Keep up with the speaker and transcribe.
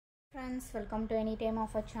Friends, welcome to any time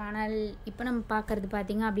of our channel. இப்போ நம்ம பார்க்குறது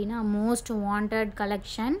பார்த்தீங்க அப்படின்னா most wanted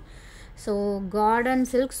collection. So garden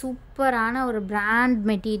silk சூப்பரான ஒரு பிராண்ட்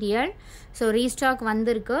மெட்டீரியல். ஸோ ரீஸ்டாக்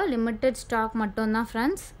வந்திருக்கு, லிமிட்டட் ஸ்டாக் மட்டும்தான்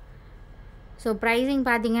ஃப்ரெண்ட்ஸ். ஸோ ப்ரைஸிங்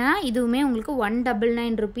பார்த்தீங்கன்னா இதுவுமே உங்களுக்கு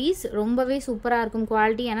 199 rupees. ரொம்பவே சூப்பராக இருக்கும்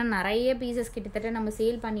குவாலிட்டி. ஏன்னா நிறைய பீசஸ் கிட்டத்தட்ட நம்ம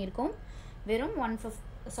சேல் பண்ணியிருக்கோம். வெறும்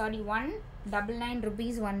 199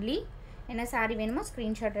 rupees ஒன்லி. என்ன சாரீ வேணுமோ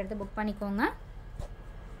ஸ்க்ரீன்ஷாட் எடுத்து புக் பண்ணிக்கோங்க.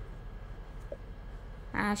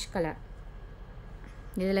 ஆஷ் கலர்,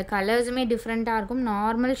 இதில் கலர்ஸுமே டிஃப்ரெண்ட்டாக இருக்கும்.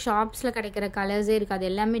 நார்மல் ஷாப்ஸில் கிடைக்கிற கலர்ஸே இருக்காது,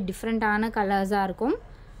 எல்லாமே டிஃப்ரெண்ட்டான கலர்ஸாக இருக்கும்.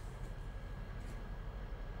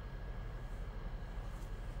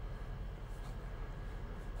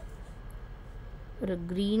 ஒரு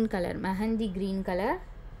green colour, mehndi green colour.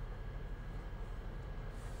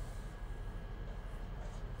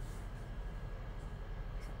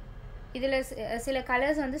 இதில் சில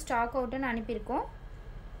கலர்ஸ் வந்து ஸ்டாக் அவுட்டுன்னு அனுப்பியிருக்கோம்.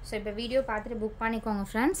 ஸோ இப்போ வீடியோ பார்த்துட்டு புக் பண்ணிக்கோங்க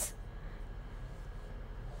ஃப்ரெண்ட்ஸ்.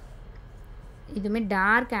 இதுவுமே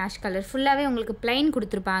டார்க் ஆஷ் கலர், ஃபுல்லாகவே உங்களுக்கு பிளைன்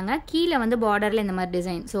கொடுத்துருப்பாங்க. கீழே வந்து பார்டரில் இந்த மாதிரி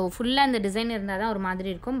டிசைன். ஸோ ஃபுல்லாக இந்த டிசைன் இருந்தால் தான் ஒரு மாதிரி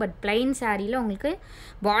இருக்கும். பட் பிளைன் சாரியில் உங்களுக்கு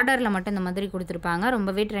பார்டரில் மட்டும் இந்த மாதிரி கொடுத்துருப்பாங்க.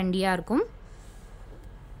 ரொம்பவே ட்ரெண்டியாக இருக்கும்.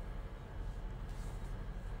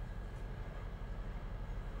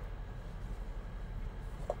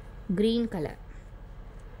 Green colour,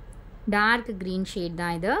 dark green shade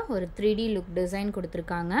தான் இது. ஒரு 3D லுக் டிசைன்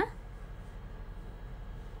கொடுத்துருக்காங்க.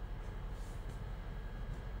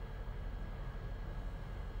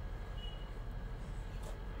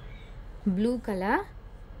 Blue colour,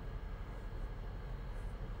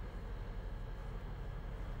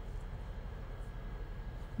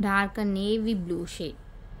 dark navy blue shade,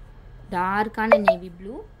 டார்க்கான navy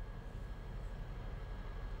blue.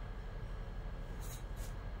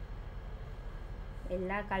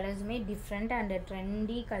 எல்லா கலர்ஸுமே டிஃப்ரெண்ட் அண்ட்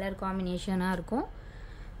ட்ரெண்டி கலர் காம்பினேஷனாக இருக்கும்.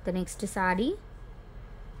 The next sorry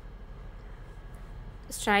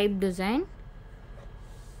stripe design.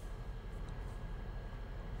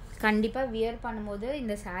 கண்டிப்பாக வியர் பண்ணும்போது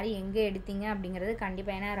இந்த சாரீ எங்கே எடுத்தீங்க அப்படிங்கிறது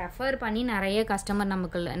கண்டிப்பாக, ஏன்னா ரெஃபர் பண்ணி நிறைய கஸ்டமர்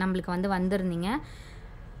நம்மளுக்கு வந்து வந்திருந்தீங்க.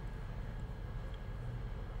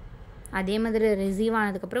 அதே மாதிரி ரிசீவ்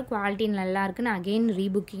ஆனதுக்கப்புறம் குவாலிட்டி நல்லா இருக்குன்னு அகெயின்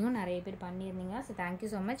ரீபுக்கிங்கும் நிறைய பேர் பண்ணியிருந்தீங்க. So thank you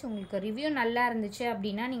so much. உங்களுக்கு ரிவ்யூ நல்லா இருந்துச்சு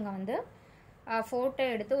அப்படின்னா நீங்கள் வந்து ஃபோட்டோ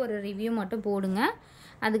எடுத்து ஒரு ரிவ்யூ மட்டும் போடுங்க.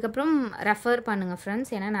 அதுக்கப்புறம் ரெஃபர் பண்ணுங்கள்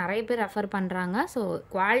ஃப்ரெண்ட்ஸ், ஏன்னா நிறைய பேர் ரெஃபர் பண்ணுறாங்க. ஸோ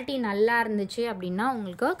குவாலிட்டி நல்லா இருந்துச்சு அப்படின்னா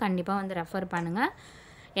உங்களுக்கு கண்டிப்பாக வந்து ரெஃபர் பண்ணுங்கள்.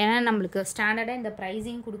 ஏன்னா நம்மளுக்கு ஸ்டாண்டர்டாக இந்த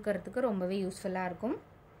ப்ரைஸிங் கொடுக்கறதுக்கு ரொம்பவே யூஸ்ஃபுல்லாக இருக்கும்.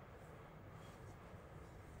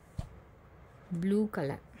 ப்ளூ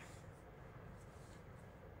கலர்,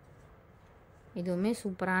 இதுவுமே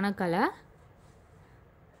சூப்பரான கலர்.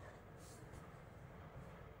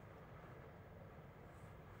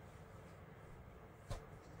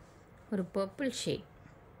 ஒரு பர்பிள் ஷேட்,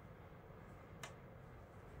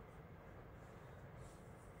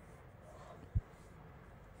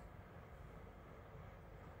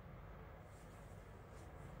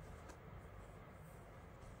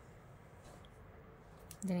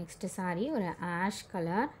 இது நெக்ஸ்ட் சாரி ஒரு ash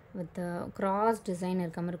colour with cross design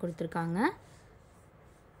இருக்க மாதிரி கொடுத்துருக்காங்க.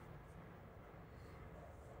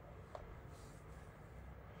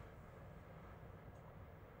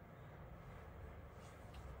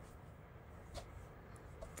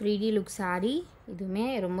 Three look sari. இதுவுமே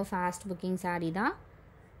ரொம்ப ஃபாஸ்ட் புக்கிங் சாரீ தான்.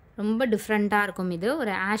 ரொம்ப டிஃப்ரெண்ட்டாக இருக்கும். இது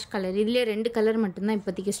ஒரு ஆஷ் கலர். இதுலேயே 2 கலர் மட்டும்தான்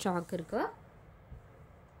இப்போதைக்கு ஸ்டாக் இருக்குது.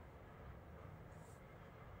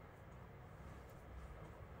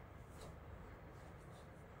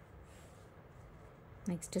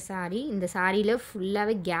 நெக்ஸ்ட் சாரீ. இந்த சாரியில்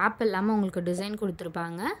ஃபுல்லாகவே கேப் இல்லாமல் உங்களுக்கு டிசைன்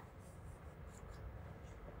கொடுத்துருப்பாங்க.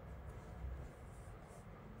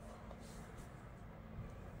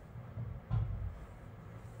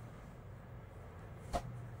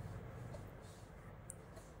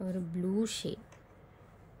 ஒரு ப்ளூ ஷேட்,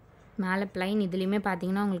 மேலே பிளைன். இதுலேயுமே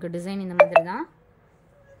பார்த்தீங்கன்னா உங்களுக்கு டிசைன் இந்த மாதிரி தான்.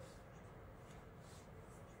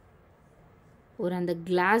 ஒரு அந்த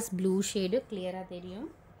கிளாஸ் ப்ளூ ஷேடு கிளியராக தெரியும்.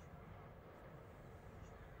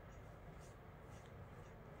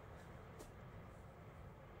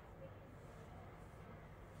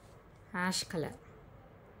 Ash colour,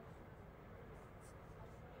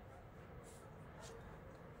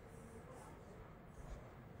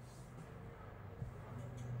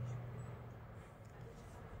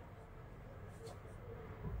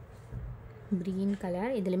 green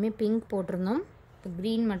colour. இதுலேயுமே பிங்க் போட்டிருந்தோம், இப்போ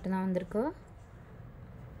க்ரீன் மட்டும்தான் வந்திருக்கு.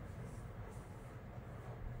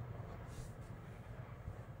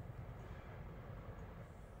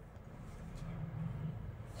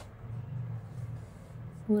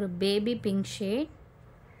 ஒரு பேபி பிங்க் ஷேட்,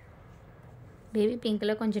 பேபி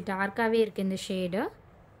பிங்க்கில் கொஞ்சம் டார்க்காகவே இருக்குது இந்த ஷேடு.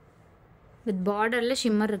 வித் பார்டரில்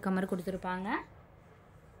ஷிம்மர் இருக்க மாதிரி கொடுத்துருப்பாங்க.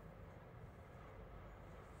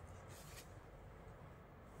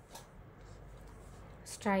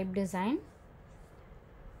 Stripe design.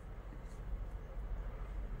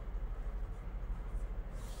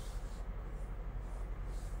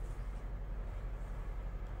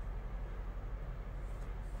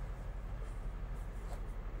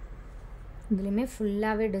 இதுலேயுமே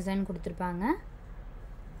ஃபுல்லாகவே டிசைன் கொடுத்துருப்பாங்க.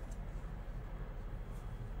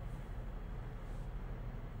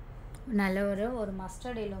 நல்ல ஒரு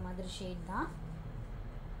மஸ்டர்ட் எல்லோ மாதிரி ஷேட் தான்.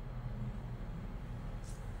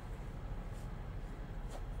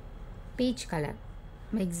 பீச் கலர்,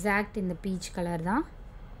 எக்ஸாக்ட் இந்த பீச் கலர் தான்.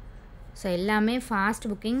 ஸோ எல்லாமே ஃபாஸ்ட்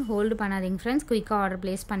புக்கிங், ஹோல்டு பண்ணாதீங்க ஃப்ரெண்ட்ஸ், குயிக்காக ஆர்டர்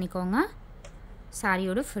ப்ளேஸ் பண்ணிக்கோங்க.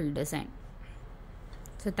 சாரியோட full design.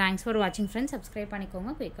 So thanks for வாட்சிங் ஃப்ரெண்ட்ஸ். சப்ஸ்கிரைப்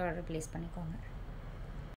பண்ணிக்கோங்க, குயிக்காக ஆர்டர் ப்ளேஸ் பண்ணிக்கோங்க.